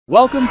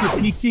Welcome to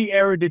PC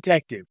Error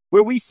Detective,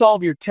 where we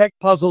solve your tech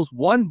puzzles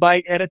one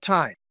byte at a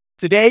time.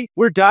 Today,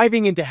 we're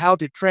diving into how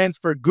to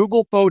transfer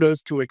Google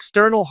Photos to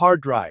external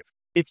hard drive.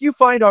 If you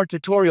find our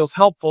tutorials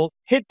helpful,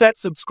 hit that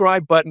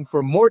subscribe button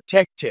for more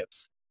tech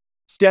tips.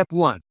 Step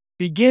 1.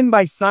 Begin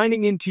by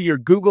signing into your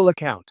Google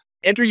account.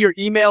 Enter your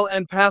email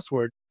and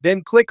password,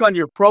 then click on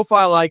your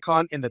profile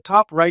icon in the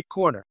top right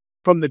corner.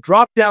 From the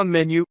drop-down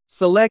menu,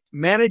 select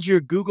Manage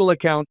your Google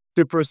account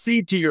to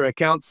proceed to your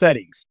account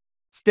settings.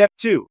 Step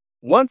 2.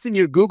 Once in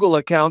your Google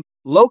account,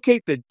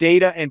 locate the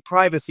Data and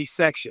Privacy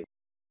section.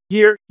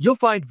 Here, you'll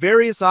find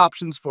various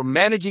options for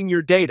managing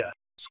your data.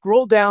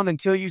 Scroll down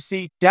until you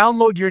see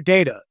Download your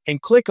data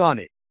and click on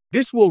it.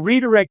 This will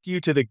redirect you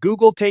to the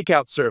Google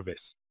Takeout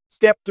service.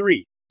 Step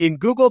 3. In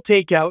Google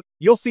Takeout,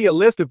 you'll see a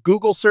list of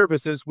Google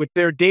services with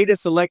their data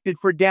selected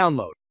for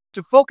download.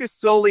 To focus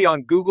solely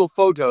on Google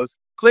Photos,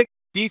 click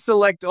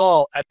Deselect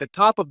All at the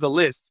top of the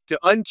list to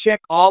uncheck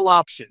all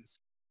options.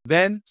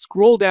 Then,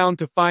 scroll down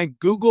to find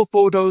Google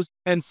Photos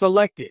and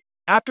select it.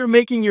 After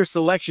making your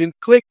selection,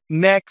 click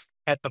Next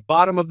at the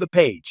bottom of the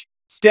page.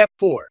 Step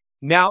 4.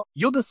 Now,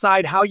 you'll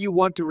decide how you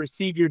want to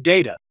receive your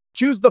data.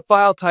 Choose the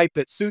file type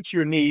that suits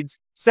your needs,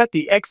 set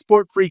the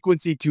export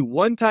frequency to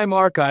one-time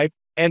archive,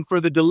 and for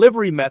the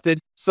delivery method,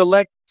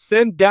 select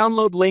Send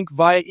Download Link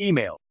via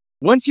email.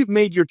 Once you've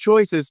made your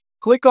choices,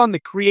 click on the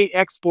Create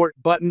Export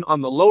button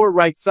on the lower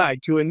right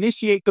side to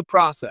initiate the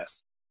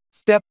process.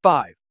 Step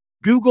 5.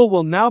 Google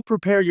will now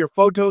prepare your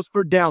photos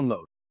for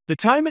download. The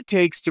time it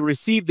takes to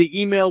receive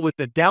the email with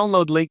the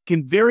download link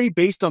can vary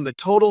based on the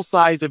total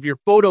size of your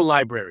photo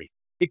library.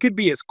 It could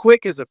be as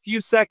quick as a few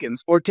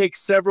seconds or take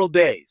several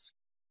days.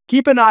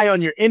 Keep an eye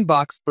on your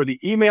inbox for the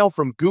email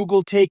from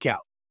Google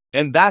Takeout.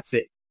 And that's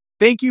it.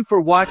 Thank you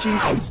for watching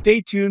and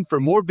stay tuned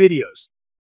for more videos.